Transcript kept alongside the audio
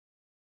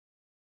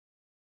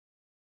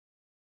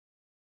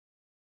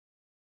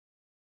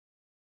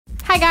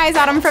Hi guys,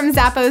 Autumn from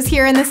Zappos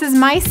here, and this is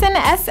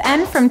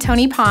Mysen-Sn from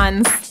Toni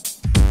Pons.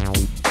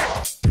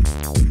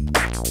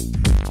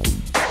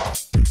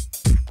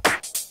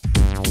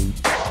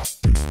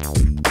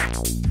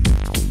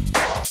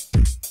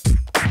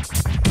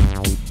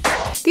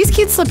 These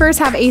cute slippers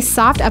have a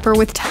soft upper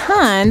with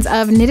tons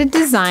of knitted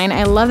design.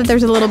 I love that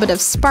there's a little bit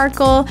of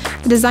sparkle.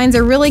 The designs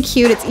are really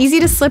cute. It's easy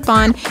to slip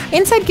on.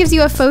 Inside gives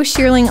you a faux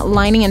shearling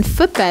lining and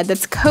footbed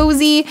that's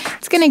cozy.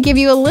 It's going to give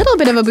you a little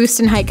bit of a boost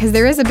in height because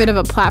there is a bit of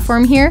a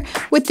platform here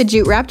with the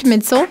jute-wrapped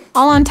midsole,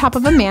 all on top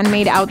of a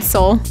man-made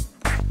outsole.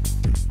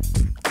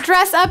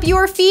 Dress up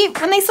your feet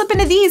when they slip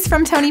into these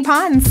from Toni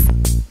Pons.